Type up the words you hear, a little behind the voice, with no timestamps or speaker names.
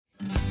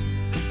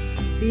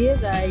Dear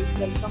guys,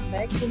 welcome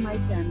back to my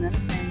channel,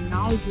 and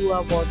now you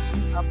are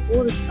watching a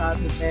 4-star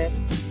hotel.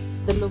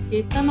 The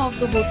location of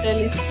the hotel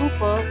is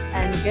superb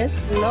and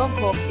guests love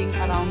walking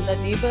around the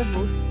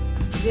neighborhood.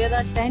 There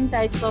are 10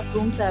 types of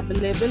rooms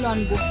available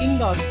on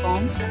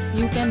booking.com.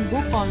 You can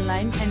book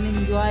online and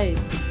enjoy it.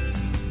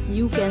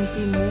 You can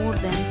see more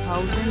than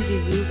 1000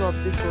 reviews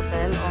of this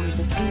hotel on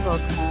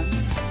booking.com.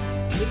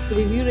 Its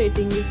review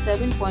rating is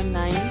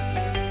 7.9.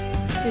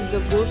 It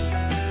is good.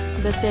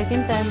 The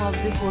check-in time of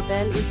this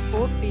hotel is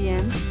 4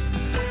 p.m.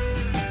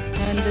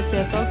 and the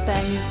check-out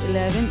time is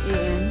 11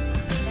 a.m.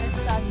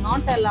 Pets are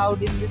not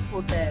allowed in this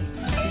hotel.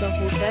 The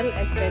hotel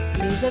accepts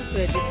major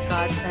credit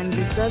cards and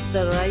reserves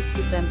the right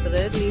to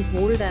temporarily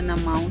hold an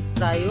amount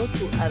prior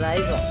to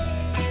arrival.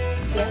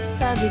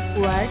 Guests are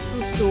required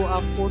to show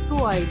a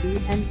photo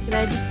ID and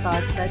credit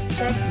cards at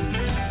check-in.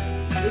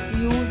 If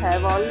you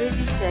have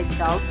already checked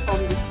out from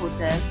this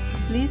hotel,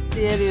 please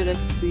share your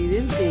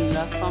experience in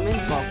the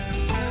comment box.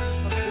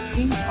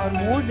 Or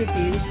more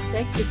details,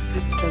 check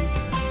description.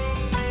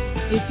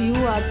 If you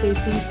are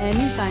facing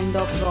any kind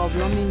of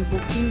problem in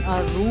booking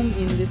a room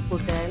in this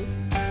hotel,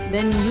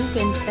 then you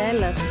can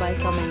tell us by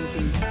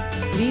commenting.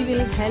 We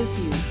will help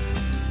you.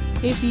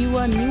 If you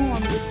are new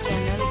on this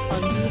channel or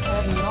you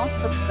have not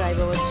subscribed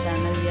our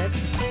channel yet,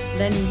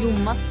 then you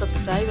must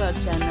subscribe our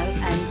channel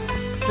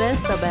and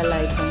press the bell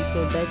icon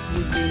so that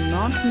you do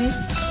not miss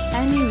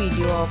any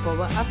video of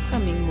our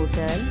upcoming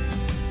hotel.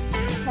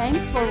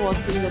 Thanks for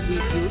watching the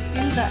video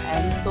till the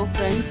end. So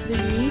friends, will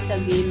meet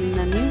again in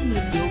a new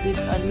video with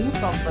a new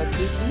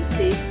property. Be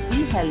safe,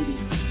 be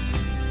healthy.